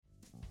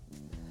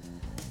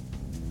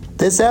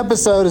This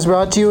episode is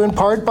brought to you in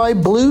part by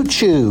Blue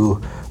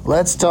Chew.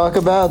 Let's talk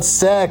about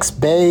sex,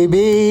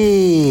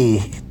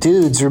 baby.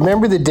 Dudes,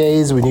 remember the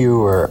days when you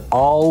were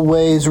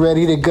always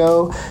ready to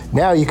go?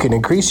 Now you can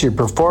increase your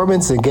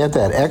performance and get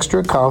that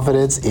extra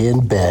confidence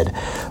in bed.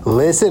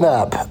 Listen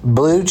up,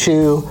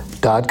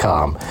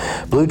 BlueChew.com.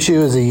 Blue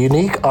Chew is a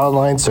unique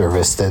online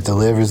service that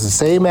delivers the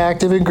same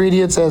active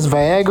ingredients as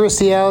Viagra,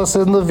 Cialis,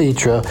 and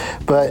Levitra,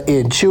 but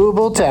in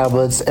chewable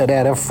tablets and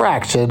at a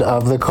fraction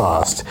of the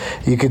cost.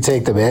 You can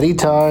take them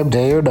anytime,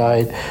 day or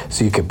night,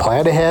 so you can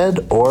plan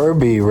ahead or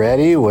be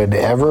ready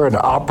whenever an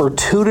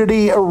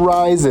opportunity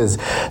arises.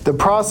 The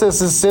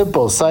process is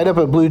simple. Sign up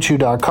at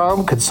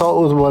BlueChew.com,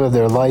 consult with one of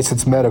their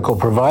licensed medical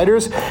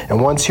providers, and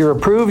once you're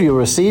approved, you'll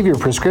receive your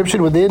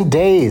prescription within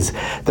days.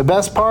 The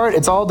best part,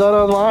 it's all done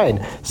online,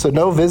 so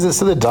no visits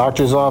to the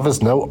doctor's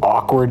office, no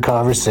awkward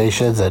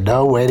conversations, and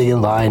no waiting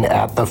in line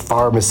at the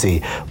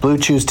pharmacy. Blue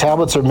Chew's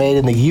tablets are made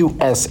in the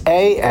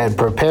USA and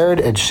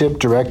prepared and shipped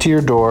direct to your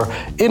door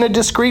in a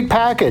discreet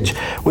package.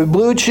 With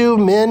Blue Chew,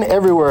 men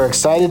everywhere are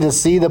excited to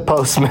see the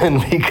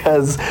postman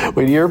because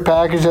when your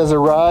package has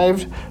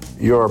arrived,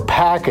 your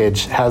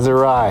package has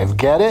arrived.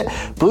 Get it?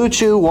 Blue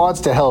Chew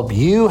wants to help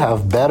you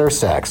have better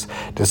sex.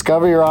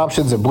 Discover your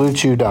options at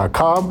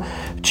BlueChew.com.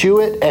 Chew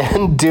it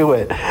and do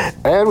it.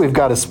 And we've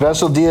got a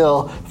special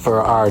deal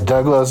for our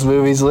Douglas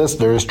Movies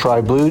listeners.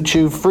 Try Blue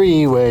Chew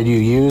free when you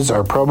use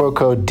our promo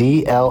code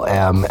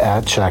DLM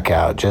at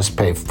checkout. Just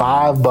pay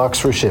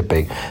 $5 for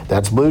shipping.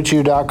 That's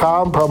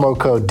BlueChew.com, promo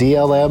code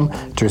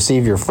DLM to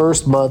receive your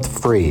first month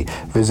free.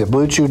 Visit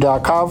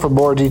BlueChew.com for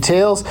more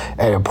details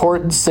and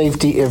important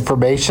safety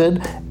information.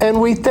 And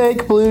we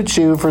thank Blue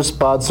Chew for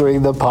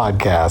sponsoring the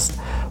podcast.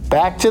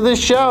 Back to the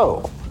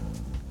show.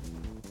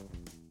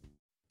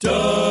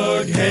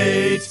 Doug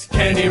hates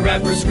candy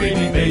wrappers,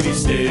 screaming baby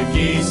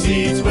sticky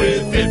seeds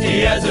with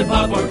 50 as in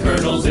popcorn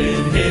kernels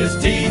in his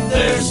teeth.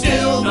 There's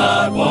still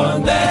not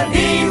one that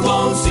he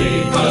won't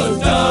see, 'cause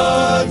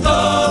Doug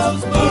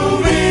loves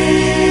movies.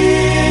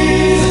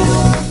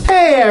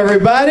 Hey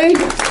everybody!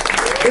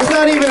 There's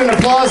not even an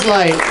applause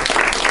light.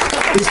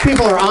 These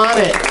people are on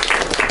it.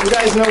 You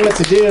guys know what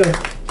to do.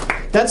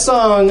 That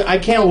song, I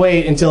can't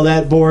wait until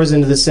that bores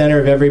into the center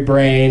of every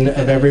brain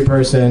of every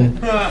person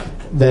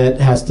that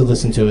has to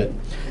listen to it.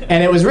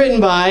 And it was written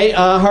by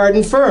Hard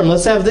and Firm.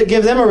 Let's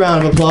give them a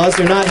round of applause.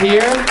 They're not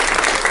here.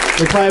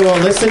 They probably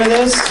won't listen to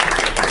this.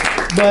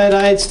 But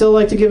I'd still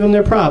like to give them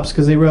their props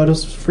because they wrote a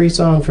free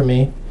song for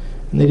me.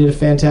 And they did a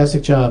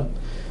fantastic job.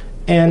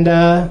 And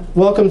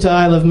welcome to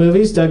I Love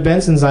Movies, Doug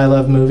Benson's I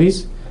Love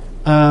Movies.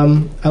 I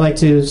like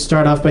to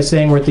start off by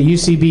saying we're at the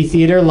UCB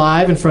Theater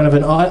live in front of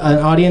an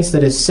audience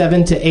that is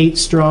 7 to 8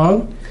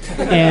 strong.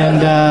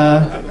 And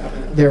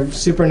they're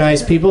super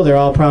nice people. They're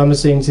all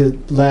promising to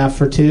laugh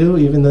for 2,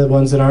 even the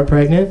ones that aren't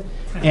pregnant.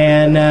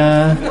 And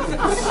I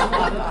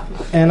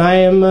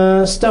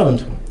am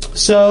stoned.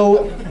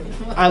 So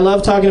I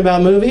love talking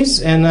about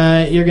movies, and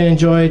you're going to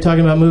enjoy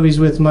talking about movies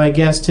with my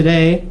guest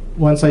today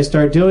once I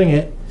start doing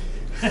it.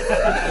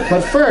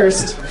 But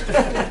first,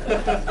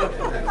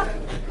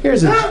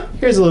 here's a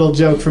little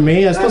joke for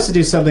me. I was supposed to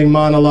do something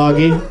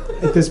monologue-y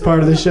at this part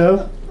of the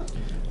show.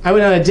 I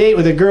went on a date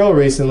with a girl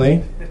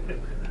recently,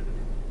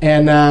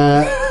 and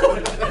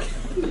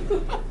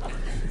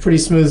pretty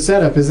smooth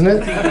setup, isn't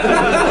it?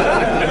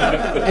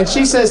 And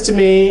she says to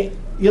me,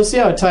 you'll see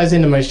how it ties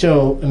into my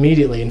show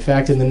immediately, in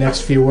fact, in the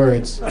next few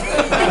words.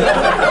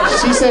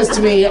 She says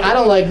to me, I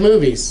don't like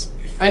movies.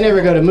 I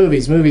never go to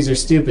movies. Movies are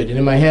stupid. And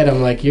in my head,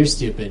 I'm like, you're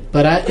stupid.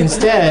 But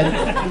instead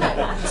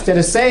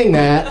of saying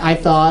that, I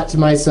thought to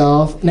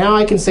myself, now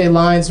I can say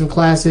lines from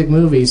classic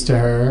movies to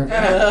her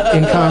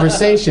in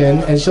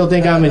conversation, and she'll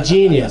think I'm a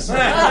genius.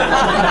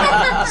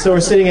 So we're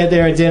sitting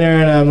there at dinner,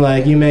 and I'm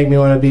like, you make me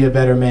want to be a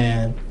better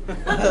man.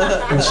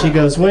 And she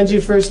goes, when did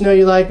you first know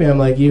you liked me? I'm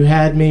like, you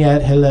had me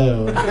at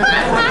hello.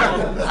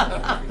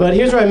 But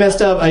here's where I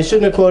messed up. I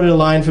shouldn't have quoted a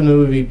line from the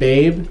movie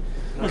Babe,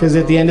 because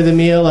at the end of the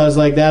meal, I was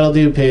like, that'll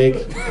do,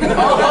 pig.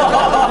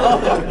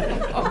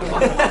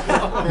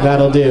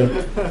 That'll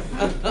do.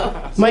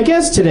 My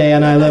guest today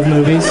on I Love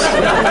Movies.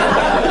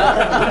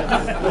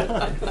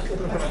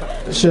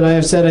 Should I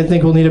have said I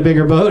think we'll need a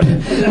bigger boat?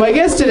 My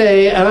guest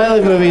today on I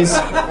Love Movies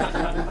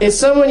is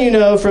someone you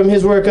know from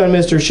his work on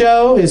Mr.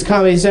 Show, his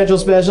Comedy Central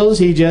specials.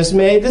 He just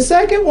made the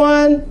second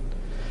one.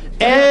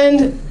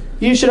 And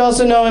you should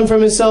also know him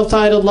from his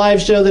self-titled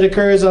live show that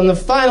occurs on the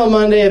final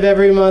Monday of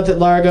every month at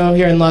Largo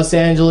here in Los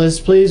Angeles.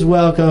 Please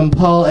welcome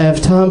Paul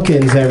F.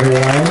 Tompkins,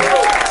 everyone.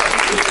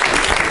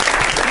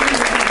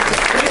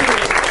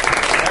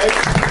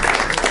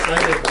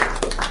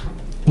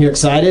 You're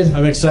excited?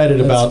 I'm excited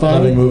about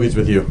having movies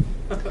with you.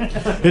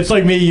 It's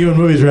like me, you, and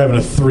movies are having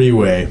a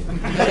three-way.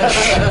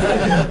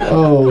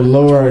 Oh,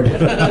 Lord.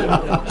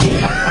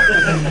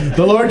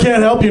 The Lord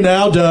can't help you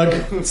now, Doug.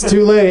 It's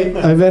too late.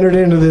 I've entered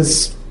into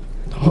this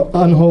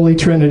unholy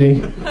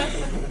trinity.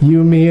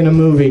 You, me, and a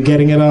movie,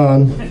 getting it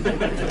on.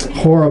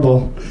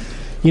 Horrible.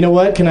 You know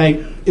what?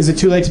 Is it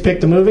too late to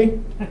pick the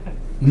movie?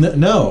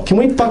 No. Can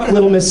we fuck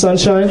Little Miss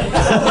Sunshine?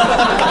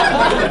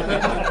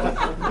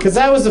 Because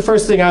that was the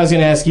first thing I was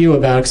going to ask you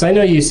about, because I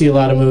know you see a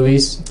lot of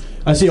movies.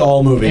 I see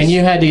all movies. And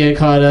you had to get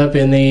caught up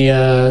in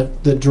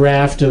the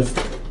draft of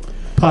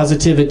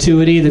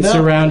positivity that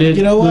surrounded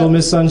Little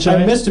Miss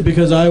Sunshine. I missed it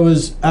because I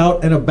was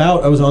out and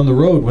about. I was on the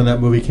road when that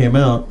movie came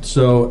out,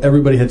 so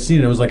everybody had seen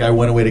it. It was like I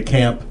went away to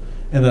camp,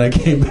 and then I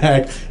came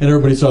back, and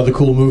everybody saw the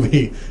cool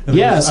movie. And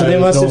yeah, so they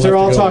must, if they're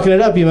all talking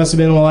it up, you must have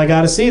been, well, I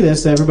got to see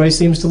this. Everybody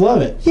seems to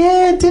love it.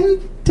 Yeah, it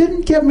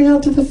didn't get me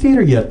out to the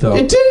theater yet, though.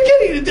 It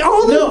didn't get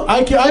all the... No,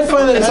 I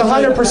find that it's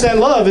 100%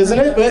 love, isn't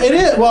it? But it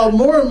is. Well,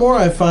 more and more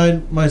I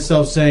find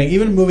myself saying,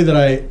 even a movie that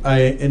I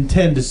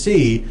intend to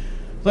see,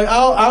 like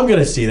I'm going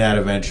to see that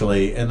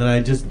eventually, and then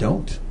I just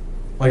don't.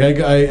 Like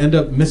I end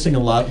up missing a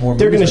lot more.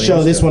 They're going to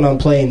show this one on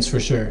planes for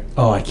sure.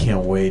 Oh, I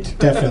can't wait.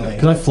 Definitely.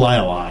 Because I fly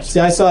a lot.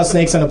 See, I saw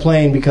Snakes on a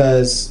Plane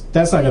because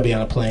that's not going to be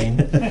on a plane.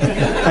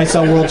 I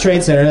saw World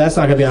Trade Center. That's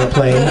not going to be on a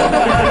plane.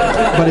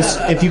 But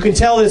if you can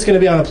tell that it's going to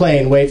be on a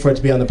plane, wait for it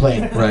to be on the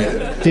plane. Right.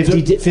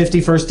 50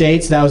 First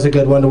Dates, that was a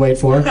good one to wait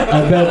for.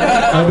 I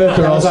bet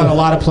they're also on a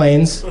lot of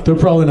planes. They're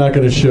probably not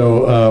going to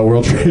show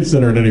World Trade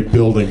Center in any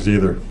buildings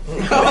either.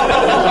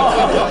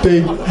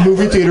 Big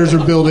movie theaters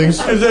are buildings.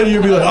 And then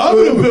you'd be like, I'm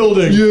in a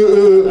building.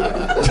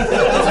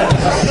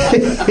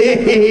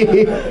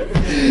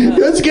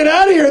 Let's get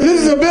out of here.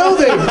 This is a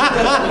building.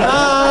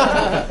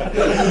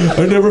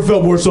 I never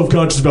felt more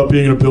self-conscious about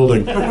being in a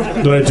building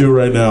than I do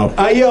right now.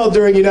 I yelled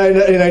during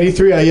United in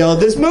 '93. I yelled,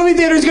 "This movie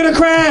theater's gonna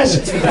crash!"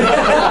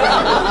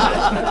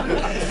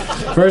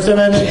 First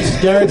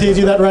Amendment guarantees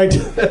you that right.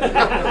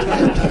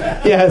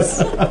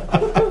 Yes.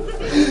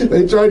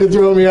 They tried to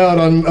throw me out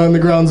on the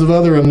grounds of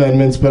other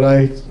amendments, but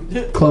I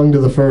clung to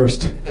the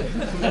first.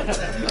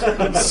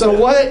 So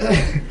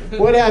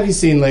what have you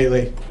seen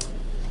lately?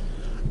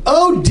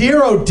 Oh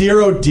dear, oh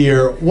dear, oh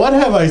dear. What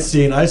have I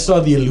seen? I saw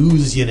The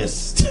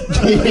Illusionist.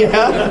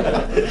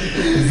 Yeah?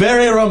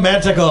 Very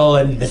romantical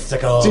and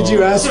mystical. Did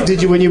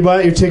you, when you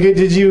bought your ticket,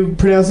 did you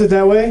pronounce it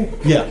that way?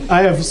 Yeah.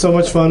 I have so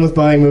much fun with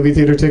buying movie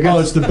theater tickets. Oh,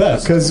 it's the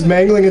best. Because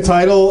mangling a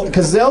title,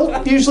 because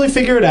they'll usually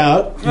figure it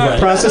out. Right.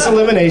 Process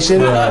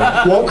elimination.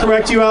 Right. Won't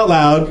correct you out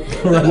loud.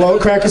 Right.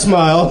 Won't crack a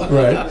smile.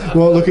 Right.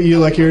 Won't look at you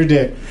like you're a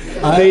dick.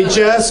 You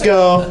just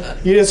go.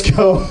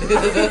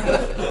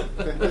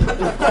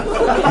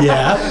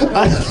 Yeah.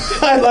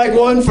 I like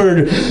one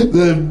for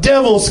the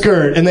Devil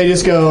Skirt, and they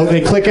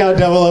click out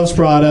Devil Loves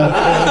Prada,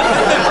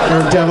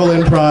 or Devil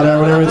in Prada,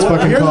 or whatever it's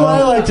fucking Here's called.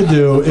 what I like to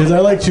do, is I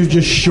like to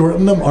just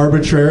shorten them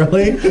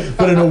arbitrarily,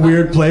 but in a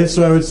weird place,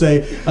 so I would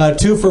say,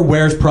 2 for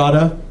Where's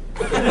Prada?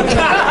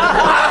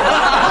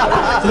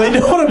 So they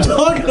know what I'm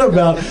talking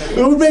about.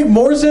 It would make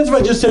more sense if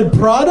I just said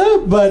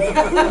Prada, but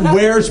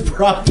Where's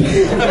Prada?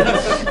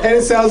 And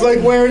it sounds like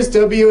Where's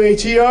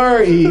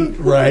W-H-E-R-E.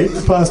 Right.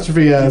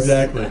 Apostrophe S.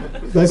 Exactly.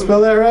 Did I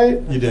spell that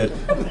right? You did.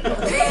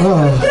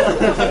 Oh.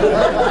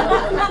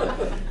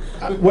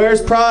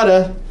 Where's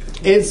Prada?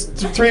 It's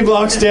 3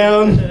 blocks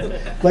down,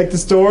 like the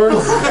stores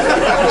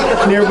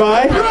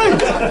nearby.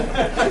 Right.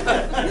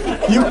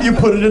 You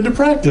put it into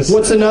practice.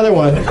 What's another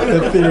one?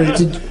 That theory.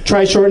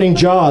 Try shortening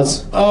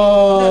Jaws.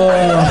 Oh.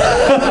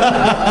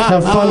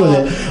 Have fun with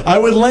it. I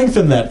would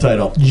lengthen that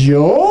title.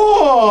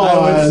 Jaws.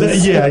 I would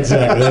say, yeah,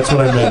 exactly. That's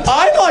what I meant.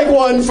 I'd like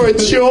one for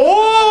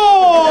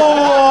Jaws.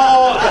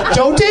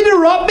 Don't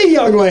interrupt me,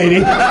 young lady.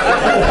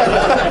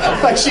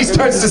 Like she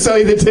starts to sell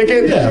you the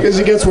ticket because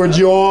she gets where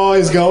Jaw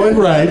is going.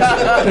 Right.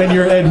 And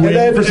you're Ed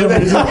Wynn for some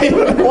reason.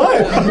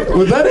 What?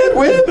 Was that Ed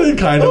Wynn?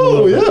 Kind of.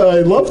 Oh, yeah.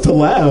 I love to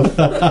laugh.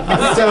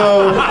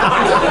 So...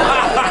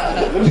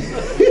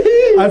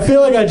 I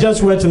feel like I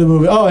just went to the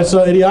movie. Oh, I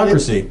saw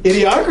Idiocracy.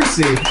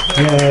 Idiocracy.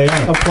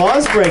 Yeah.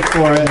 Applause break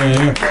for it.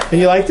 Yeah. And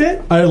you liked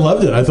it? I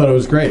loved it. I thought it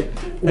was great.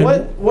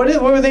 What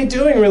were they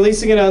doing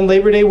releasing it on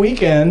Labor Day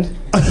weekend?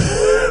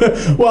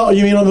 Well,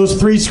 you mean on those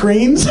 3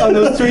 screens? On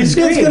those 3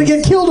 screens. It's going to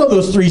get killed on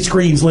those 3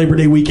 screens Labor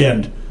Day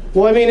weekend.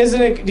 Well, I mean, isn't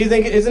it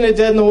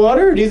dead in the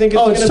water? Or do you think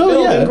it's going to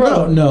build and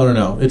grow?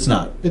 No. It's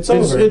not. It's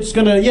over. It's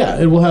going to,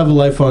 it will have a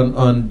life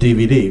on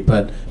DVD,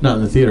 but not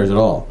in the theaters at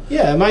all.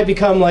 Yeah, it might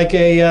become like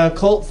a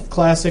cult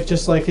classic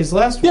just like his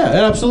last one. Yeah,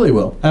 it absolutely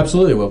will.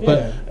 Absolutely will.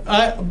 Yeah.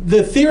 But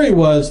the theory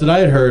was, that I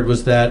had heard,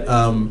 was that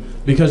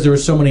because there were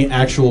so many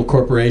actual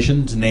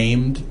corporations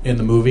named in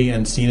the movie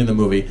and seen in the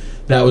movie,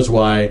 that was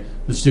why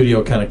the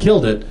studio kind of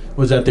killed it,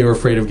 was that they were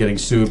afraid of getting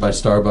sued by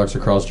Starbucks or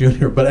Carl's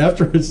Jr. But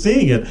after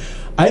seeing it,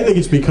 I think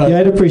it's because... Yeah,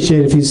 I'd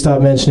appreciate if you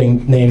stopped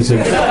mentioning names of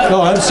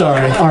Oh, I'm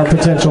sorry. our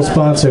potential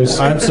sponsors.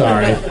 I'm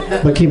sorry.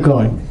 But keep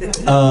going.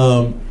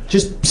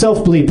 Just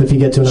self-bleep if you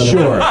get to another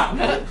Sure.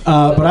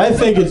 But I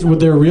think it's what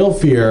their real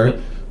fear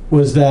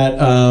was that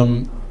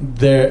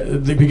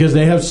because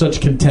they have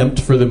such contempt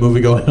for the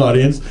movie-going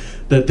audience,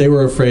 that they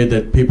were afraid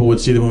that people would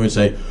see the movie and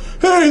say,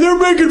 "Hey, they're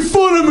making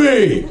fun of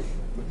me!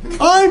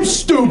 I'm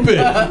stupid!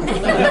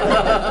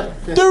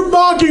 They're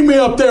mocking me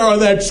up there on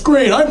that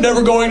screen! I'm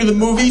never going to the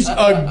movies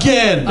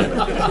again!"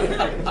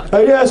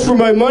 I'd ask for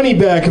my money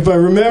back if I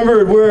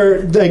remembered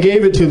where I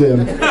gave it to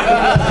them.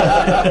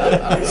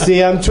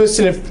 See, I'm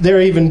twisting it.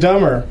 They're even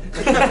dumber.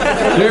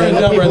 They're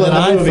dumber than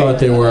I thought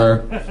they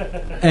were.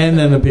 And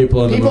then the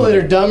people in the People movie.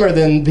 that are dumber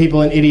than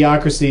people in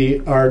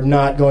Idiocracy are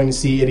not going to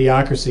see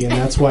Idiocracy, and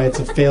that's why it's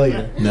a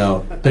failure.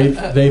 No, they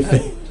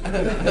think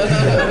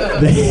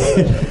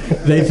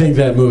they think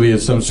that movie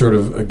is some sort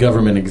of a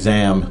government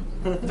exam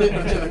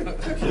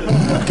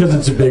because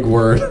it's a big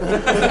word.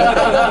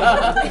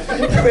 I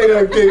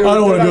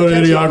don't want to go to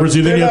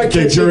Idiocracy. Then you have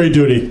to take jury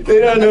duty.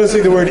 They're not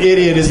noticing the word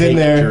idiot is in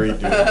there. Jury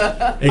duty.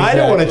 Exactly. I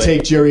don't want to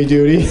take jury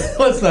duty.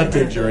 Let's not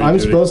take jury duty. I'm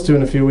supposed to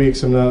in a few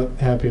weeks. I'm not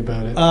happy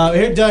about it.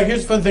 Here, Doug.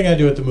 Here's a fun thing I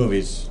do at the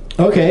movies.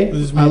 Okay,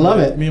 I love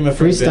it. Me and my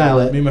friend Freestyle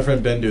Ben, it. Me and my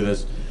friend Ben do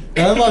this.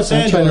 Now in Los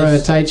Angeles, I'm trying to run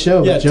a tight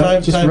show. Yeah,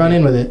 But just run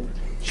in with it.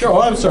 Sure.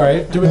 Oh, I'm sorry.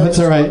 That's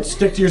all right.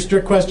 Stick to your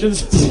strict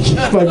questions.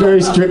 My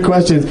very strict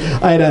questions.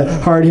 I had a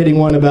hard-hitting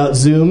one about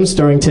Zoom,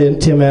 starring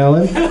Tim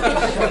Allen.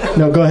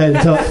 No, go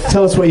ahead.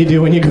 Tell us what you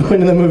do when you go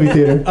into the movie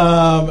theater.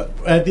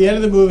 At the end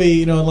of the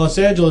movie, in Los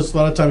Angeles, a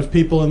lot of times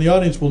people in the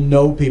audience will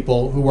know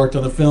people who worked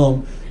on the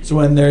film. So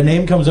when their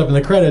name comes up in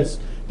the credits,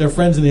 their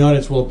friends in the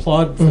audience will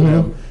applaud for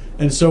them.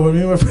 And so what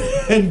me and my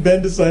friend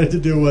Ben decided to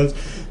do was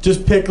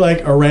just pick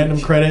like a random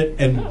credit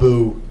and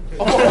boo.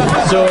 So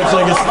it's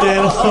like a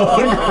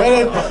standalone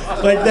credit,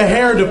 like the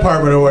hair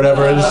department or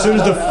whatever. And as soon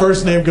as the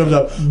first name comes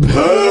up, boo,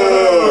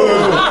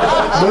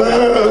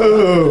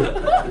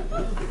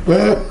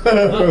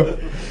 boo.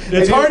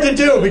 It's hard to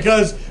do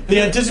because the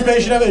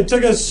anticipation of it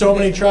took us so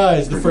many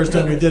tries the first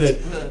time we did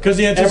it. Because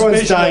the anticipation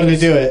Everyone's dying to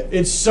do it.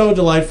 It's so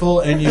delightful,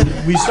 and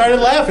we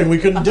started laughing. We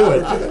couldn't do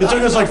it. It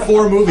took us like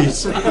 4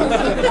 movies.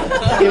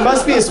 It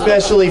must be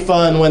especially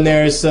fun when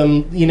there's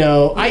some,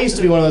 I used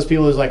to be one of those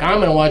people who's like, I'm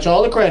going to watch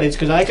all the credits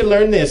because I can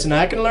learn this and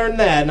I can learn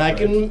that and I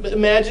can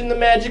imagine the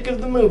magic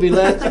of the movie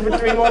lasting for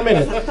 3 more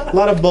minutes. A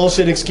lot of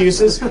bullshit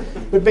excuses.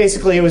 But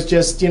basically it was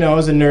just, I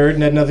was a nerd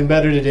and had nothing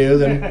better to do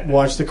than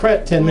watch the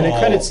 10-minute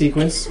credit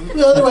sequence at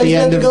the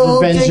end of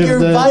Revenge of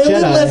the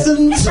Jedi.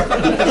 Lessons.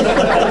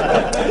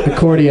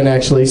 Accordion,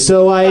 actually.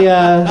 So I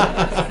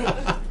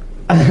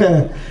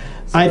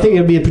think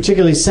it'd be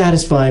particularly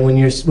satisfying when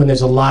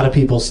there's a lot of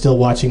people still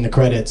watching the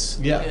credits.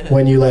 Yeah.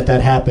 When you let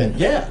that happen.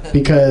 Yeah.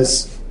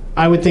 Because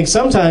I would think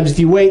sometimes if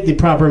you wait the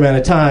proper amount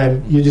of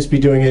time, you'd just be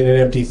doing it in an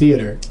empty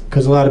theater.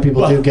 Because a lot of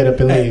people do get up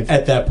and leave.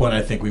 At that point,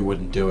 I think we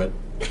wouldn't do it.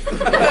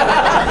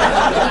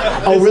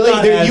 Oh, really?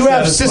 not as You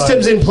have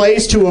satisfying. systems in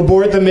place to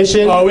abort the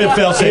mission? Oh, we have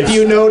fail-safes. If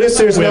you notice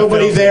there's We have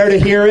nobody fail-safes. there to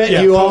hear it,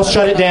 Yeah. you all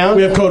shut it down?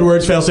 We have code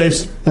words, fail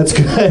safes. That's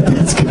good.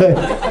 That's good.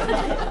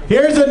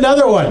 Here's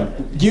another one.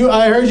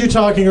 I heard you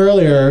talking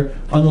earlier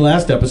on the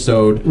last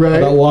episode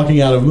about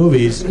walking out of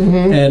movies,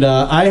 and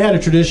I had a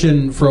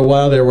tradition for a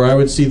while there where I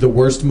would see the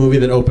worst movie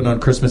that opened on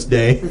Christmas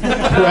Day.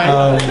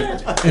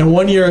 And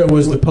one year it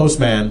was The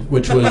Postman,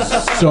 which was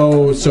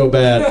so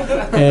bad.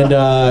 And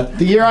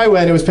the year I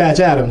went, it was Patch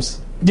Adams.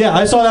 yeah,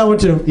 I saw that one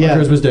too on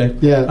Christmas Day.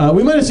 Yeah.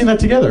 We might have seen that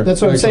together.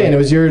 That's what I'm saying. It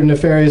was your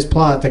nefarious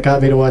plot that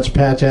got me to watch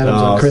Patch Adams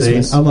on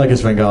Christmas. See, I'm like a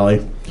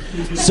Svengali.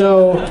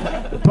 So,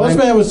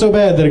 Postman was so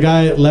bad that a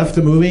guy left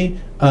the movie.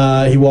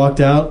 He walked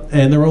out,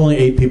 and there were only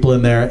 8 people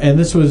in there. And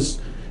this was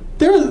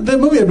the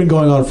movie had been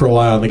going on for a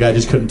while, and the guy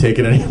just couldn't take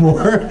it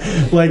anymore.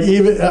 Like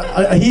even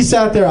he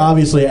sat there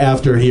obviously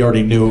after he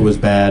already knew it was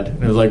bad,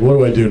 and it was like, "What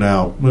do I do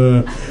now?"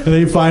 And then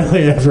he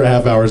finally, after a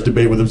half hour's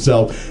debate with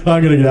himself,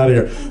 "I'm gonna get out of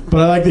here."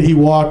 But I like that he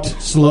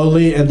walked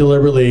slowly and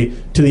deliberately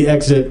to the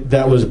exit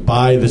that was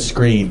by the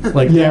screen.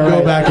 Like,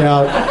 go back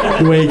out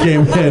the way he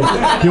came in.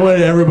 He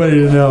wanted everybody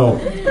to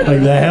know.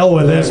 Like, the hell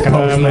with this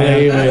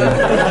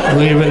Postman.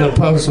 Leaving the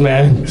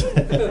Postman.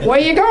 Where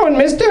you going,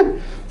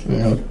 mister?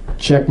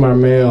 Check my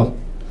mail.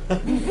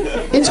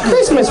 It's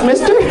Christmas,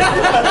 mister.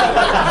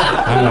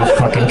 I don't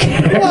fucking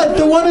care. What?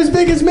 The one as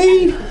big as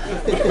me?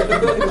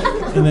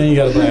 And then you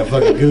gotta buy a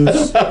fucking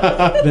goose.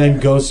 Then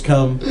ghosts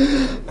come.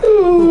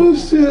 Oh,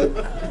 shit.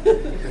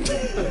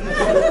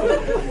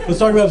 Let's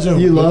talk about Zoom.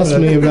 You lost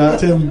me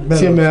about Tim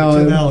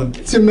Allen.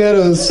 Tim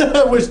Meadows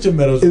I wish Tim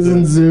Meadows is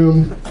in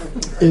Zoom.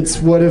 It's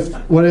what if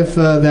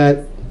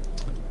that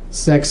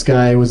sex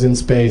guy was in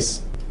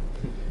space?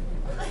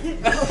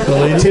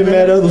 Tim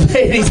Meadows, the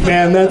ladies'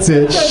 man, that's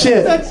it.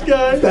 Shit. Sex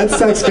guy. That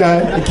sex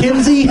guy.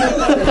 Kinsey.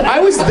 I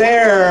was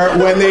there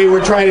when they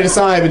were trying to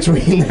decide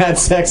between that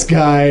sex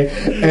guy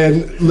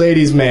and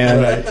ladies'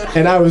 man. Right.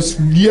 And I was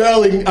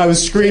yelling, I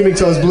was screaming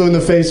till I was blue in the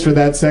face for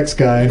that sex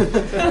guy.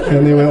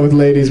 And they went with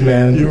ladies'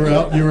 man. You were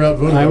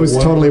outvoted. I was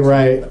totally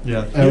right.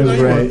 Yeah. I was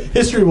right.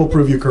 History will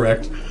prove you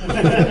correct.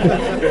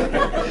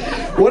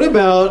 What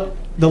about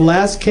The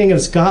Last King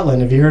of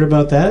Scotland? Have you heard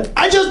about that?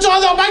 I just saw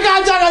that. Oh my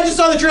God, Doug, I just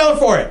saw the trailer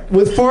for it.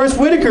 With Forrest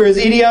Whitaker as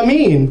Idi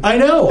Amin. I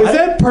know. Is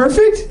that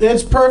perfect?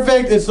 It's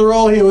perfect. It's the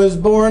role he was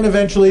born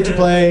eventually to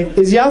play.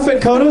 Is Yaphet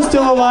Kotto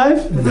still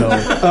alive? No.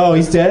 Oh,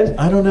 he's dead?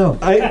 I don't know.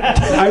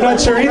 I'm not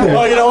sure either.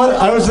 Oh, you know what?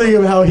 I was thinking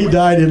of how he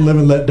died in Live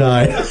and Let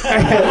Die. That's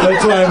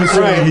why I'm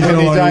assuming Right, he's and no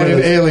he longer died with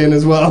in us. Alien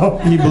as well.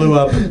 He blew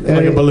up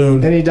like a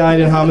balloon. And he died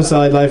in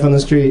Homicide: Life on the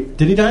Street.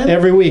 Did he die?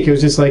 Every week, it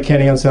was just like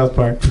Kenny on South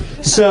Park.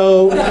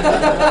 So,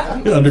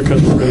 Undercut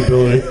the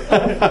credibility.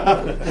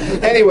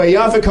 anyway,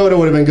 Yaphet Kotto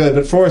would have been good,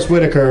 but Forrest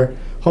Whitaker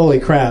Holy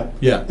crap.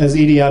 Yeah. As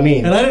Idi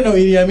Amin. And I didn't know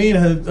Idi Amin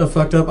had a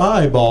fucked up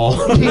eyeball.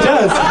 He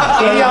does.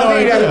 Idi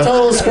Amin had a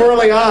total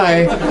squirrely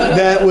eye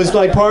that was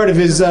like part of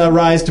his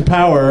rise to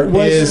power.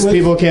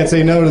 People can't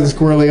say no to the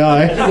squirrely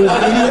eye.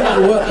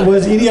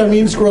 Was Idi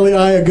Amin's squirrely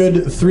eye a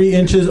good 3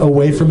 inches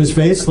away from his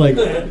face, like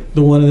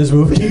the one in this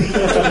movie?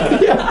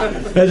 Yeah.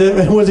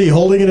 And was he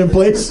holding it in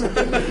place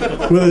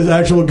with his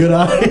actual good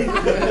eye?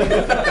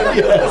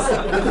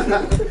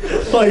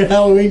 Yes. Like a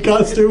Halloween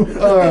costume?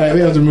 All right,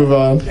 we have to move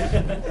on.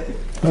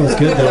 That was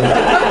good, though.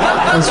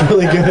 That was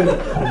really good.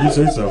 You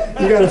say so.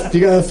 You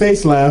got a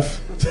face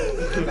laugh.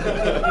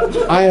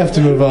 I have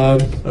to move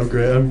on. I'm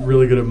great. I'm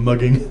really good at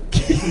mugging.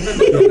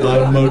 A lot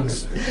of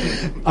mugs.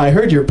 I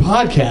heard your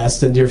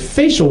podcast, and your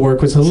facial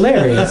work was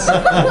hilarious.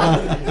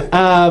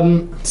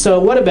 So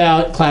what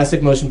about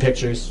classic motion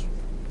pictures?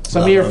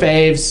 Some of your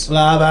faves.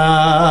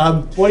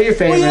 What are your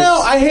favorites?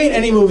 Well, I hate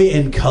any movie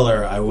in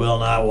color. I will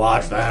not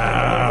watch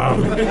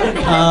them.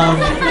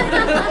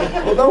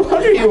 Well, no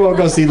wonder you won't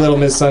go see Little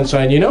Miss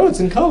Sunshine. You know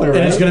it's in color, right?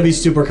 And it's going to be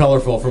super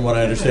colorful, from what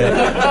I understand.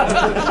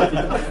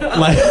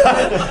 Like,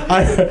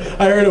 I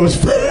heard it was.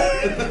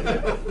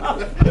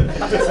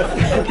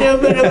 I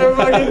can't think of their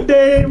fucking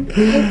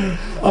name.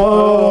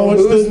 Oh,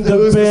 who's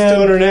the band?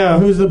 Stoner now?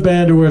 Who's the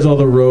band who wears all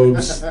the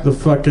robes? The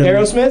fucking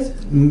Aerosmith?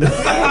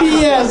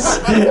 Yes,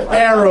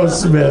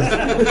 Aerosmith.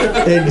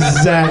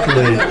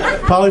 Exactly.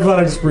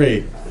 Polyphonic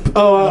Spree.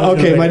 Oh,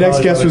 okay. My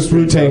next guess was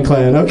Wu-Tang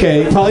Clan.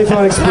 Okay,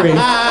 Polyphonic Spree.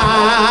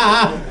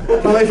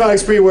 Polyphonic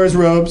Spree wears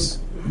robes.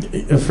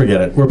 Forget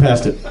it. We're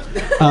past it.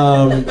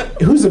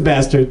 Who's a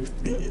bastard?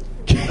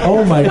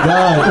 Oh my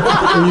God!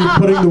 Are you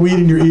putting the weed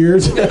in your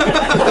ears?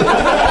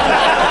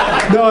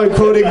 No, I'm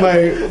quoting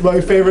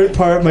my favorite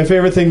part, my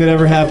favorite thing that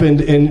ever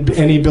happened in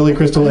any Billy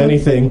Crystal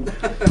anything,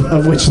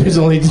 of which there's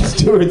only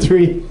 2 or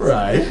 3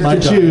 right. to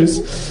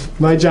choose.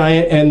 My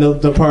Giant, and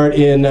the part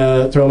in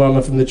Throw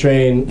Mama from the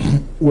Train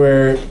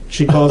where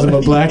she calls him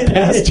a black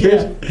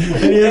bastard.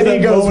 Yeah. And he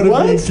goes,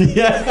 what?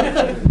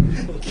 Yeah.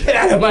 Get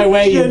out of my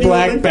way, you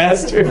black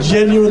bastard.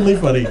 Genuinely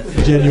funny.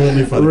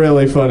 Genuinely funny.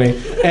 Really funny.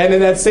 And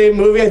in that same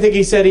movie, I think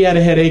he said he had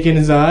a headache in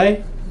his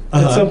eye.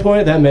 At some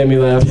point, that made me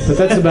laugh. But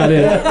that's about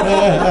it.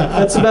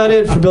 That's about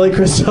it for Billy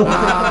Crystal.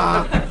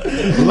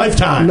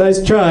 Lifetime.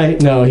 Nice try.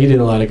 No, he did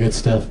a lot of good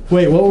stuff.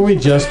 Wait, what were we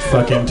just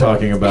fucking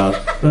talking about?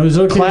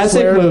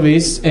 Classic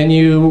movies, and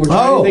you were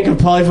trying to think of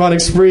Polyphonic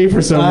Spree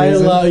for some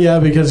reason. Yeah,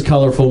 because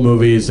colorful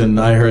movies, and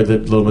I heard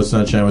that Little Miss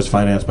Sunshine was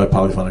financed by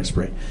Polyphonic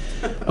Spree.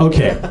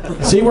 Okay,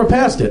 see, we're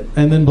past it.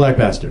 And then Black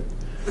Bastard.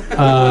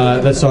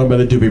 That song by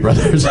the Doobie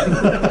Brothers.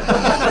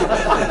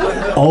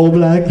 Old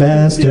black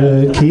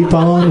bastard, keep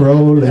on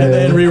rolling. And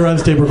then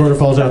reruns, tape recorder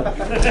falls out.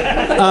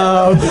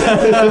 I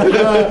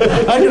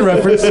can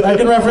reference with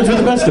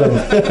the best of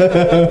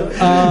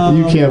them.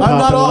 You can't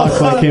pop and lock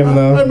like him,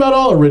 though. I'm not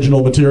all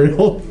original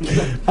material.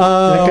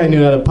 That guy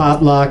knew how to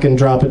pop, lock, and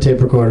drop a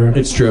tape recorder.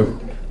 It's true.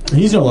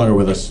 He's no longer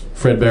with us.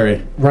 Fred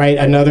Berry. Right,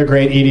 another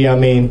great Idi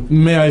Amin.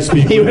 May I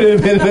speak? He would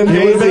have been an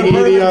amazing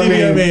Idi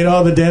Amin.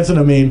 Oh, the dancing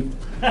Amin.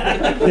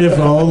 If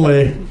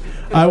only.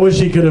 I wish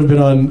he could have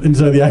been on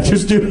Inside the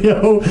Actors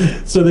Studio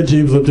so that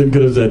James Lipton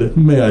could have said,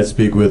 "May I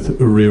speak with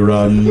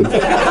Rerun?"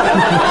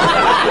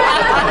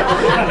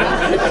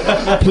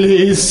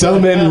 Please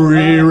summon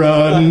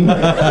Rerun.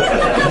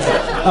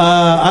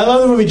 I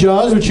love the movie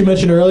Jaws, which you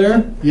mentioned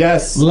earlier.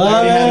 Yes. Love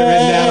I already had it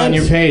written down on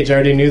your page. I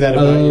already knew that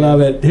about you. I love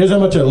it. Here's how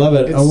much I love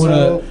it. It's I want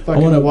so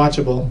fucking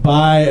watchable.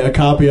 Buy a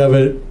copy of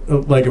it,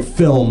 like a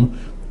film,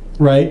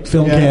 right?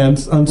 Film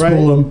cans,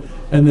 unspool them,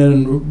 and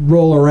then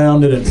roll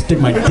around it and stick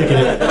my dick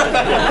in it.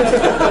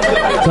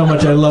 That's how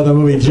much I love the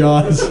movie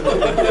Jaws.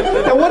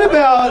 And what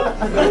about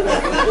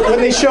when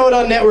they show it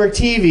on network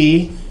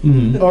TV,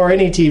 or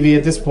any TV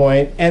at this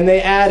point, and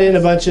they add in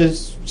a bunch of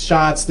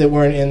shots that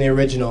weren't in the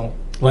original?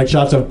 Like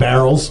shots of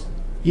barrels?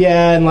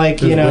 Yeah, and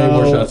like, There's way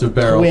more shots of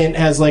barrels. Quint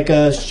has like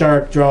a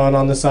shark drawn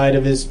on the side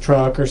of his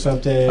truck or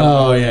something.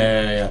 Oh,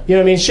 yeah. You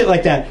know what I mean? Shit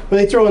like that.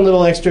 Where they throw in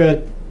little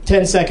extra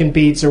 10-second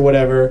beats or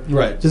whatever.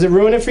 Right. Does it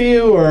ruin it for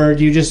you, or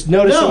do you just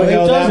notice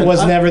that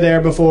was never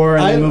there before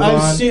and then move on?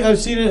 I've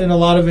seen it in a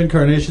lot of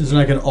incarnations, and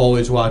I can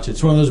always watch it.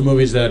 It's one of those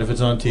movies that if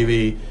it's on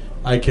TV,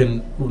 I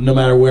can, no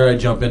matter where I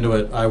jump into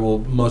it, I will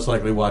most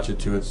likely watch it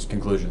to its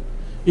conclusion.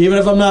 Even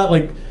if I'm not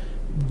like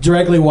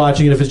directly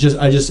watching it, if it's just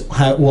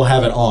will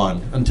have it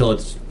on until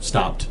it's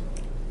stopped.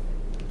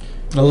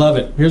 I love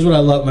it. Here's what I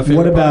love. My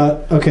favorite.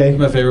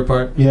 My favorite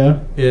part.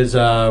 Yeah. Is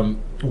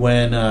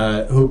when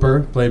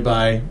Hooper, played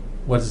by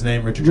what's his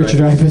name, Richard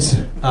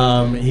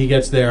Dreyfuss. He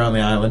gets there on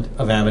the island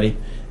of Amity,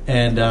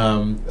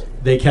 and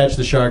they catch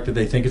the shark that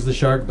they think is the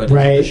shark, but it's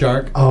the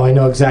shark. Oh, I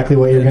know exactly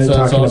what you're going to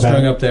talk about. It's all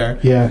strung up there.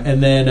 Yeah.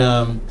 And then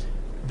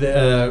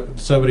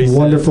somebody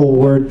wonderful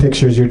word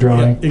pictures you're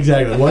drawing. Yeah,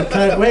 exactly. What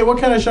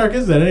kind of shark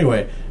is that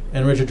anyway?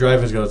 And Richard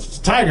Dreyfuss goes, "It's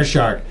a tiger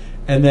shark."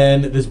 And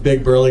then this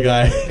big burly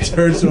guy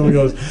turns to him and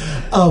goes,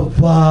 "A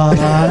what?"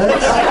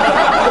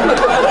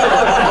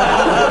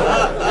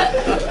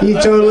 He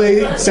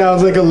totally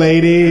sounds like a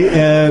lady,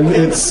 and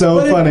it's so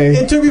But funny.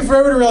 It took me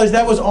forever to realize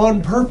that was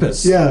on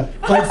purpose. Yeah.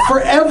 Like,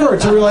 forever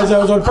to realize that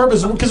was on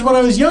purpose. Because when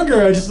I was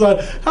younger, I just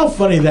thought, how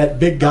funny that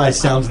big guy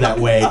sounds that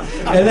way.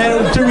 And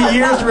then it took me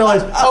years to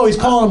realize, oh, he's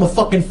calling him a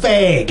fucking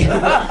fag.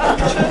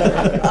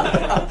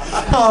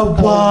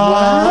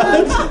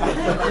 What?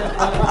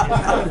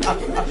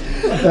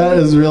 That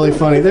is really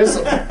funny. There's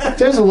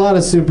a lot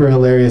of super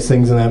hilarious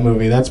things in that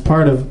movie. That's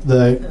part of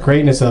the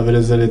greatness of it,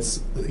 is that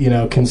it's,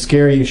 can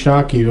scare you,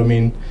 shock you. I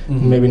mean,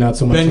 maybe not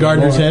so much. Ben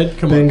Gardner's anymore. head?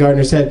 Come Ben on.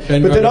 Gardner's head.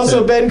 Ben But then Gardner's also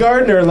head. Ben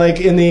Gardner, like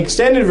in the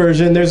extended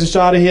version, there's a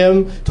shot of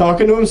him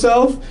talking to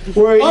himself.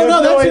 Where you Oh, have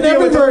no, that's in idea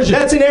every what the- version.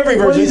 That's in every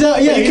When version. he's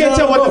out- yeah, But you he's can't out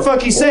tell on what the boat.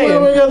 fuck he's Where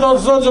saying. we got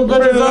those sons of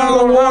bitches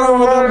out on the water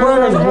with the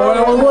breakers,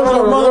 boy. What's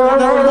up, mother?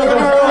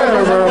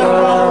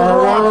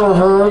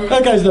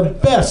 That guy's the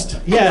best.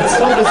 Yeah, it's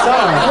so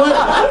bizarre.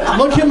 What?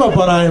 Look him up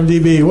on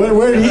IMDb.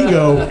 Where did he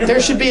go? There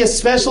should be a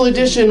special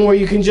edition where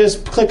you can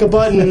just click a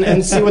button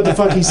and see what the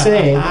fuck he's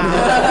saying.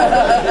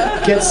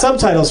 Get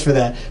subtitles for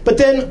that. But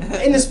then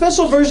in the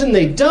special version,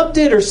 they dubbed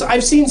it, or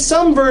I've seen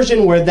some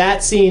version where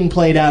that scene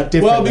played out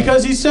differently. Well,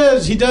 because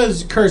he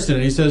does curse in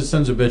it. He says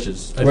sons of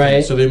bitches. I Right.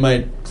 think. So they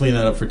might clean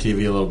that up for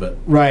TV a little bit.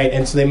 Right,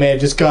 and so they may have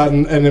just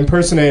gotten an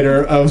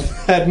impersonator of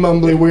that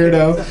mumbly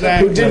weirdo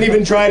who didn't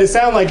even try to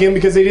sound like him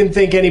because they didn't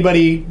think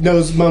anybody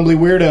knows mumbly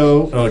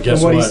weirdo Oh, guess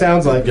and what he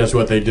sounds like. Guess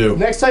what they do?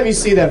 Next time you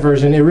see that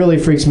version, it really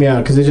freaks me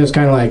out because it's just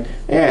kind of like,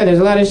 yeah, there's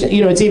a lot of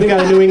it's even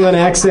got a New England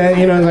accent.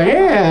 It's like,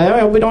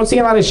 yeah, we don't see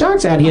a lot of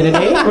sharks out here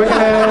today. We're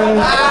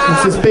gonna.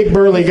 It's this big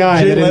burly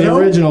guy Jay that in the Leno?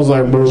 originals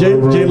like. Jay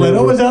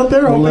Leno was out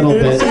there. A little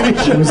hoping they bit. didn't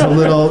see It was a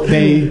little.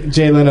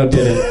 Jay Leno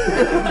did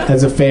it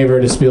as a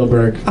favor to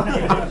Spielberg.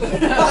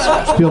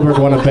 Spielberg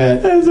won a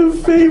bet. As a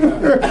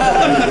favor.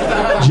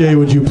 Jay,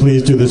 would you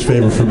please do this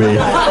favor for me?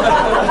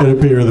 And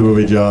appear in the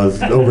movie Jaws.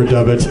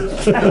 Overdub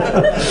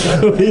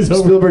it. Please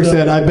Spielberg overdub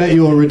said, "I bet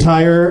you will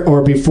retire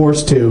or be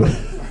forced to.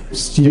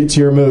 It's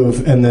your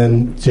move." And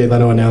then Jay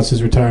Leno announced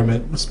his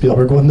retirement.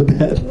 Spielberg won the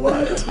bet.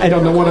 What? I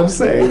don't know what I'm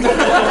saying.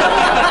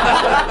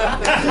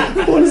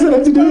 What does that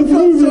have to do with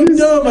So movies?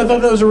 dumb. I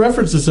thought that was a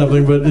reference to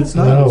something, but it's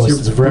not. No, Your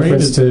it's a brain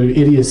reference is- to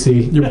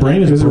idiocy. Your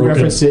brain is It was broken. a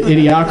reference to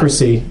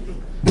Idiocracy.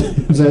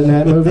 Was that in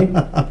that movie?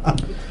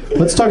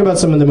 Let's talk about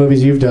some of the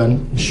movies you've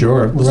done.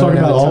 Sure. Let's Running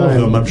talk about out of all of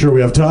time. them. I'm sure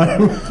we have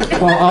time.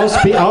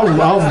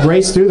 Well, I'll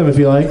race through them if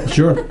you like.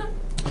 Sure.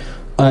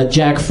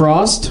 Jack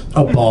Frost.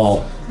 A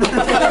ball.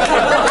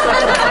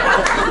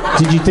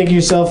 Did you think to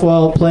yourself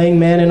while playing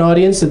Man in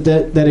Audience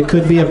that it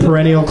could be a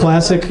perennial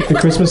classic at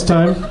Christmas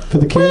time for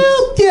the kids?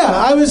 Well, yeah,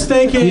 I was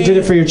thinking. You did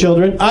it for your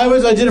children? I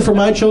did it for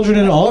my children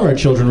and all of our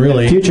children,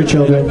 really. Future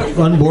children.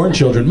 Unborn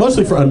children,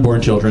 mostly for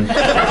unborn children,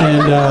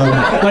 and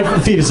like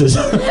fetuses.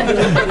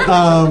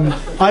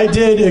 I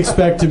did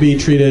expect to be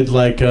treated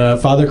like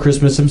Father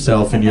Christmas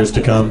himself in years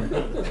to come,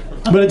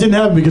 but it didn't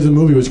happen because the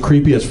movie was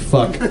creepy as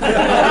fuck.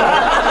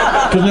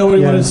 Because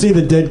nobody wanted to see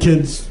the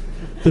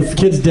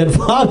kid's dead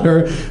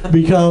father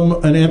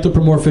become an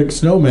anthropomorphic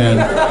snowman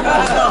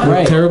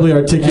with terribly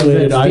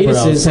articulated And the fetuses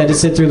eyebrows. had to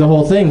sit through the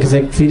whole thing because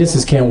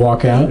fetuses can't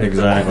walk out.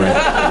 Exactly.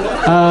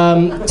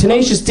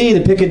 Tenacious D,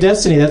 The Pick of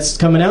Destiny, that's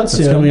coming out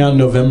soon. It's coming out in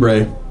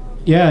November.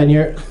 Yeah,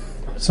 and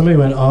somebody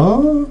went,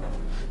 oh?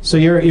 So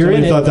you're in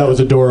Somebody it. thought that was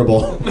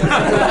adorable.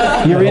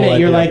 You're in no it.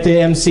 You're idea. like the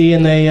MC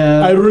and the.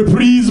 I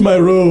reprise my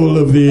role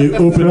of the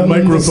open From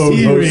microphone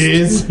the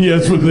series. host.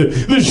 Yes,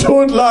 with the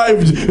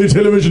short-lived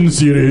television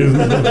series.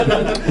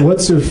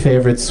 What's your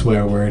favorite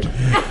swear word?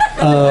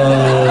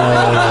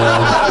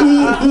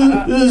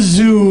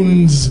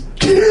 Zoons.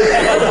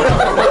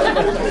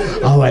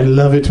 Oh, I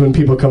love it when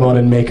people come on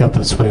and make up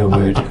a swear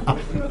word.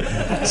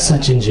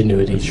 Such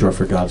ingenuity. Short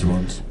for God's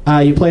wounds.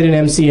 You played an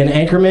MC in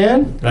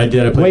Anchorman. I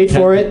did. I played Wait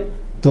for it.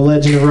 The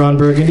Legend of Ron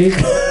Burgundy.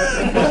 Continue.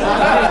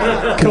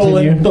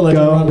 The Legend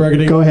Go. of Ron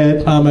Burgundy. Go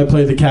ahead. I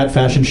played the Cat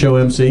Fashion Show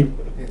MC.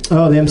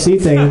 Oh, the MC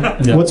thing.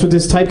 Yeah. What's with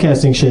this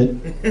typecasting shit?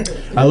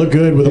 I look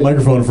good with a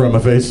microphone in front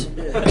of my face.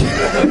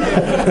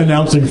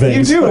 Announcing You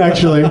things. do,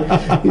 actually.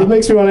 It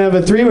makes me want to have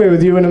a three-way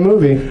with you in a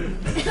movie.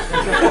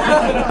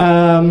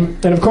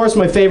 And of course,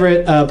 my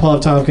favorite Paul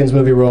F. Tompkins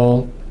movie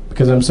role,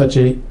 because I'm such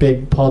a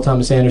big Paul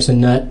Thomas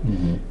Anderson nut,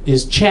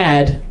 is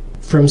Chad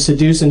from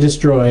Seduce and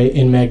Destroy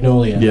in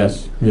Magnolia.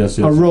 Yes.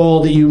 A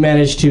role that you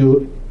managed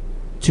to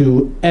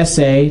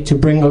essay, to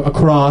bring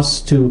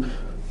across, to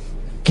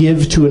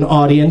give to an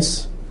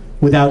audience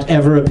without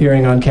ever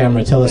appearing on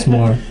camera. Tell us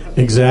more.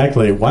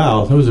 Exactly.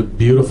 Wow, that was a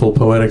beautiful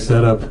poetic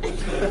setup.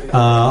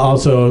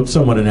 Also,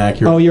 somewhat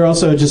inaccurate. Oh, you're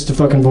also just a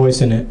fucking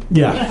voice in it.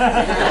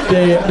 Yeah.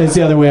 It's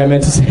the other way I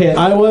meant to say it.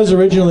 I was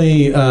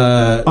originally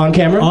On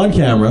camera? On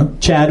camera.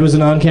 Chad was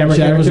an on-camera Chad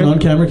character? was an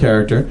on-camera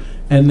character,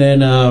 and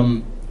then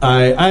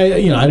I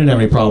didn't have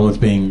any problem with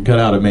being cut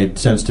out. It made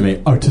sense to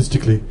me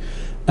artistically.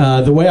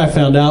 The way I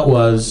found out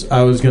was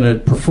I was going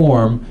to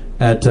perform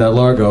at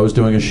Largo. I was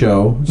doing a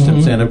show,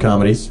 stand-up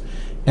comedies,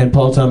 and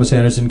Paul Thomas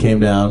Anderson came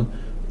down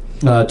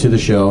to the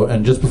show.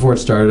 And just before it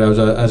started,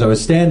 as I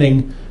was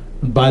standing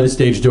by the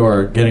stage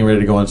door, getting ready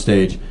to go on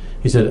stage,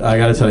 he said, "I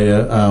got to tell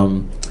you,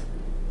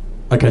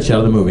 I cut you out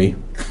of the movie,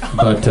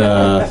 but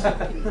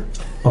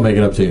I'll make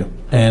it up to you.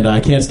 And I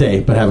can't stay,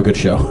 but have a good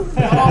show.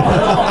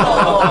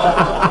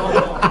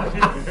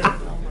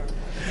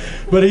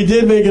 But he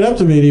did make it up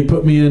to me, and he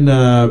put me in.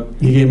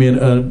 He gave me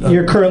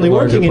You're currently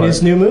working in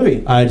his new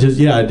movie. I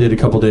did a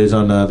couple days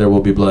on There Will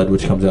Be Blood,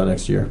 which comes out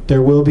next year.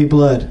 There Will Be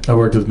Blood. I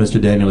worked with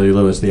Mr. Daniel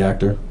Day-Lewis, the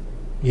actor.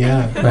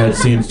 Yeah. I had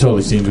scenes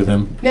with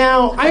him.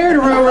 Now, I heard a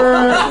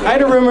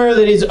rumor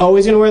that he's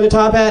always going to wear the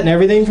top hat and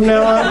everything from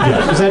now on.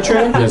 Yes. Is that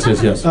true?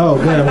 Yes. Oh,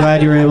 good. I'm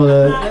glad you were able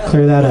to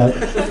clear that up.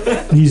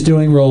 He's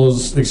doing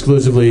roles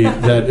exclusively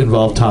that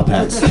involve top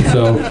hats.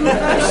 So,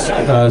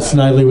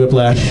 Snidely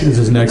Whiplash is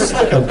his next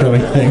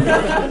upcoming thing.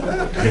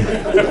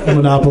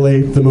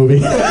 Monopoly, the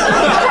movie.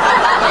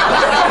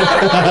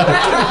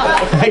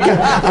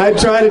 I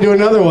tried to do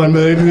another one,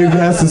 but it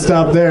has to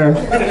stop there.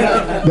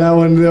 That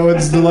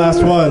one's the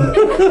last one.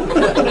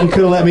 You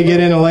could have let me get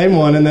in a lame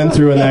one and then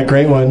threw in that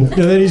great one. And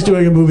then he's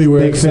doing a movie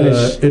where Big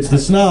finish. It's the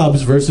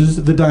snobs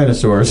versus the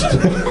dinosaurs.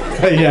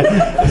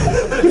 Yeah.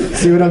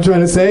 See what I'm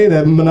trying to say?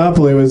 That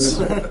Monopoly was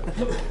the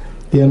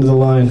end of the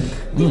line.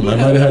 I might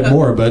have had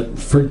more, but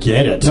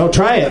forget it. No,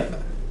 try it.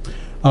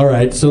 All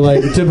right, so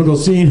like the typical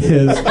scene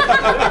is,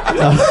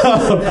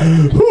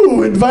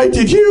 who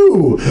invited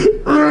you?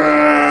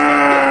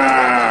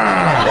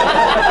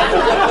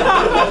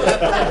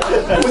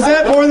 Was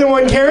that more than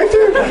one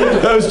character?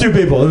 That was two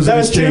people. It was an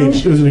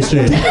exchange. It was an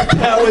exchange.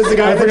 That was the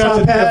guy in the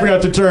top hat? I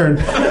forgot to turn.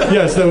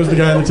 Yes, that was the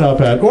guy in the top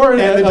hat.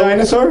 And the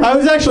dinosaur? I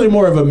was actually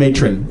more of a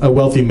matron, a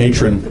wealthy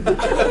matron.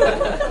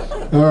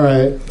 All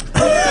right.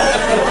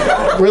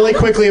 Really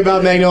quickly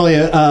about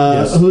Magnolia.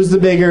 Yes. Who's the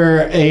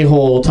bigger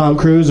a-hole, Tom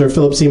Cruise or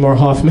Philip Seymour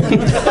Hoffman?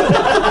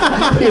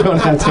 You don't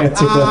have to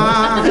answer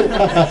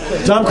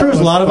that. Tom Cruise,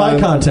 a lot of eye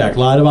contact.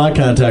 When you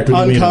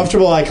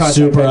Uncomfortable eye contact.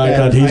 Super eye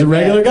contact. He's a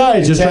regular guy.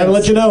 He's just trying to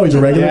let you know he's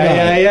a regular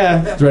guy.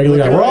 Yeah. He's a regular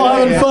guy. We're all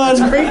having fun.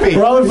 It's creepy.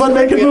 We're all having fun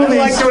making movies.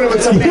 I like doing it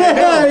with somebody I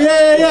know.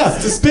 Yeah.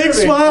 Big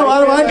smile, a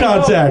lot of eye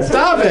contact.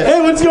 Stop it. Hey,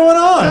 what's going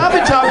on? Stop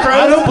it, Tom Cruise.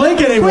 I don't blink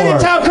anymore. Quit it,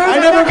 Tom Cruise. I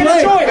never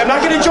blink. I'm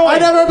not going to join. I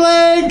never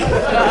blink.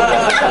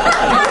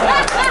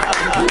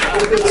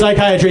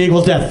 Psychiatry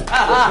equals death.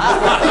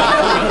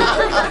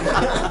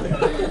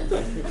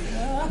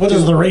 What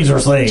does the razor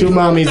say? Two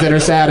mommies that are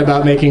sad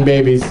about making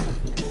babies.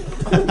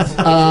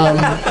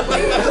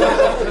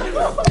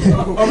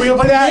 Are we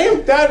gonna play that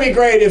game? That'd be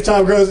great if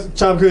Tom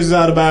Cruise's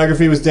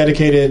autobiography was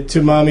dedicated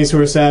to mommies who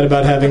are sad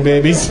about having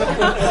babies.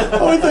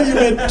 Oh, I thought you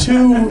meant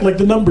two, like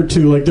the number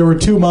two. Like there were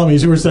two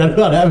mommies who were sad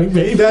about having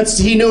babies.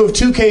 He knew of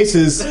two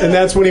cases, and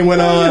that's when he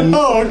went on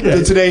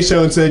the Today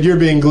Show and said, "You're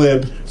being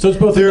glib." So it's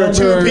both. There are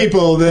two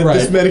people that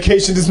this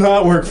medication does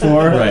not work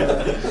for. Right.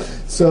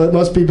 So it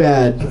must be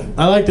bad.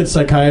 I like that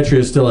psychiatry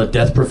is still a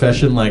death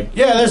profession. Like,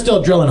 yeah, they're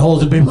still drilling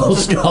holes in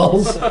people's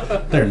skulls.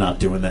 They're not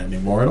doing that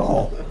anymore at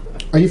all.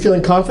 Are you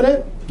feeling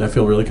confident? I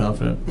feel really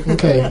confident.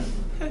 Okay.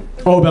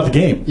 Oh, about the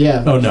game?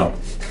 Yeah. Oh, no.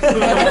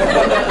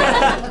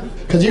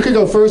 Because you could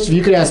go first. If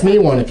you could ask me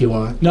one if you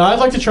want. No, I'd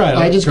like to try it.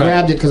 I just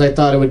grabbed it because I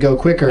thought it would go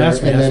quicker,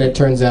 then it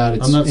turns out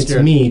it's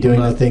me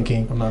doing the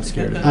thinking. I'm not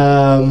scared.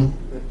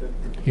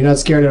 You're not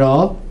scared at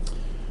all?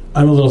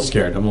 I'm a little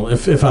scared.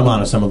 If I'm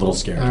honest, I'm a little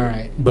scared. All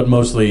right. But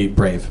mostly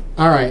brave.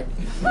 All right.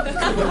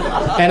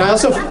 And I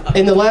also,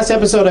 in the last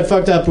episode, I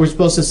fucked up. We're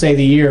supposed to say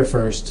the year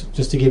first,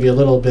 just to give you a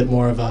little bit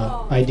more of an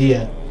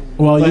idea.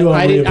 Well, but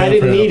I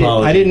didn't need it.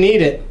 I didn't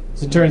need it.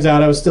 As it turns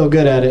out, I was still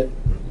good at it.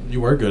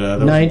 You were good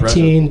at it.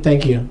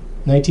 Thank you.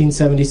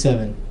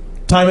 1977.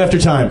 Time after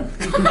time.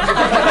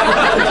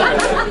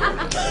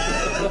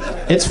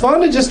 It's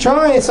fun to just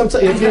try it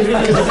sometimes. Because if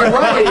you're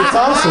right, it's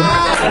awesome.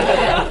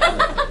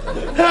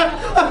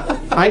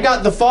 I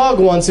got The Fog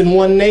once in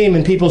one name,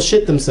 and people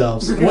shit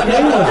themselves. What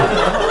name was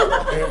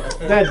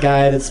it? That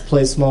guy that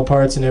plays small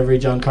parts in every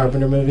John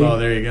Carpenter movie. Oh,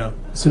 there you go.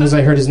 As soon as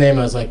I heard his name,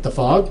 I was like, The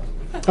Fog?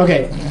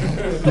 Okay.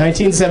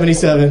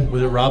 1977.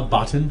 Was it Rob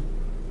Bottin?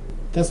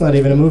 That's not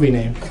even a movie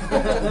name.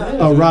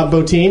 Oh, Rob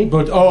Bottin?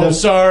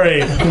 Sorry.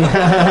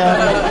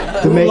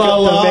 the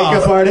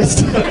makeup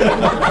artist.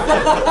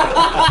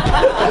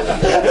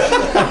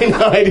 I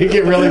know, I did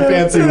get really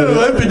fancy with it.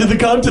 I've been to the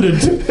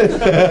continent.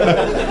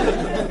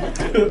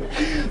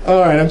 All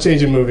right, I'm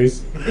changing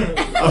movies.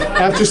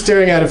 After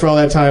staring at it for all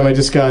that time, it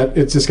just got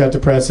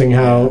depressing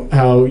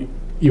how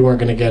you weren't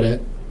going to get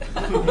it.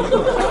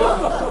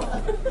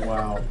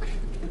 Wow.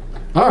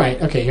 All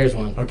right, okay, here's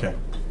one. Okay.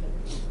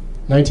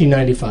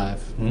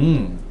 1995.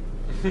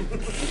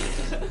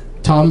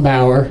 Tom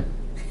Bauer,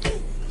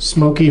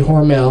 Smokey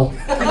Hormel.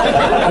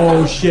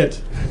 Oh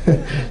shit!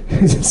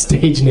 It's a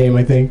stage name,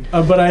 I think.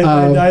 But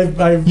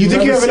I you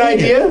think you have an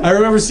idea? I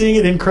remember seeing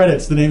it in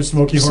credits. The name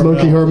Smokey Hormel.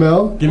 Smokey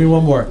Hormel. Give me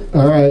one more.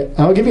 All right,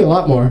 I'll give you a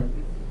lot more.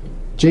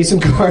 Jason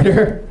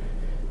Carter,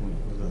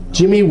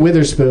 Jimmy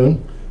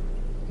Witherspoon,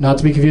 not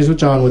to be confused with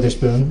John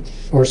Witherspoon,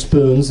 or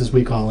Spoons as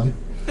we call him.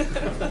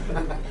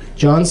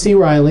 John C.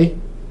 Reilly.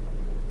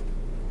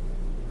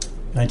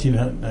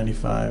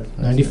 1995.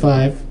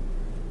 95.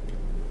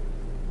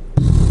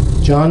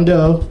 John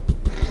Doe.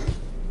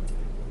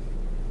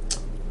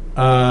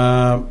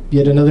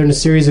 Yet another in a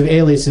series of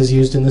aliases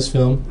used in this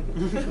film.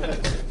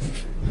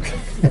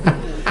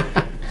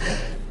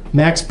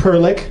 Max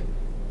Perlich.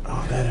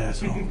 Oh, that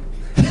asshole.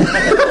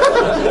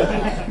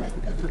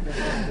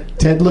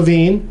 Ted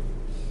Levine.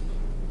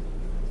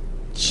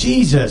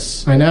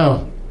 Jesus. I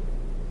know.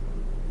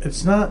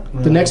 It's not...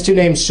 The next two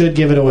names should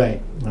give it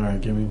away. All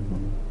right, give me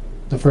one.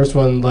 The first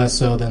one less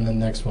so than the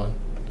next one.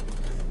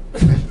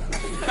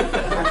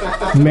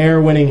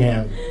 Mayor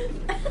Winningham.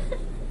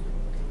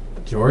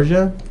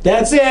 Georgia?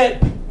 That's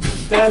it.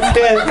 That's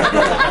it.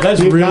 That's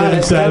You really got it.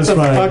 unsatisfying.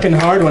 That's a fucking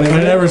hard one. Isn't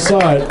I it? never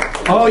saw it.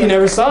 Oh, you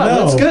never saw it?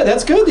 No. That's good.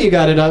 That's good that you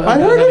got it. I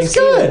heard it's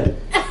good.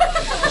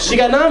 She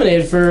got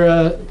nominated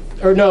for,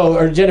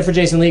 or Jennifer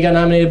Jason Leigh got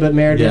nominated, but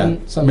Mare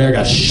didn't. Something Mare like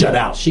got that. shut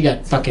out. She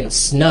got fucking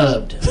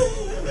snubbed.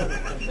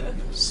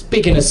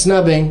 Speaking of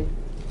snubbing,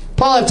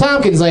 Paul F.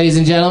 Tompkins, ladies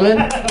and gentlemen.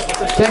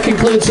 That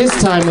concludes his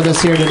time with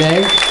us here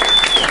today.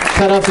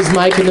 Cut off his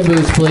mic in the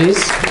booth, please.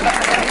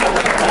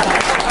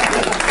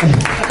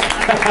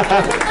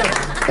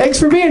 Thanks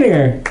for being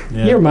here.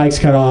 Yeah. Your mic's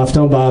cut off.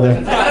 Don't bother.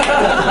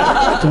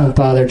 Don't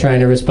bother trying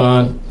to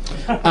respond.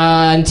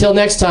 Until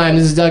next time,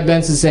 this is Doug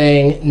Benson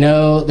saying,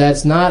 no,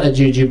 that's not a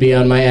jujube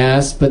on my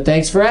ass, but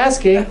thanks for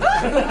asking.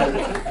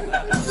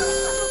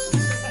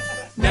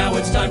 Now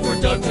it's time for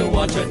Doug to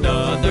watch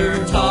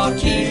another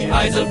talkie.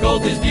 Eyes of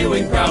gold, his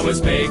viewing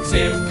prowess makes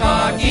him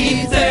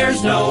cocky.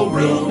 There's no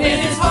room in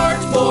his heart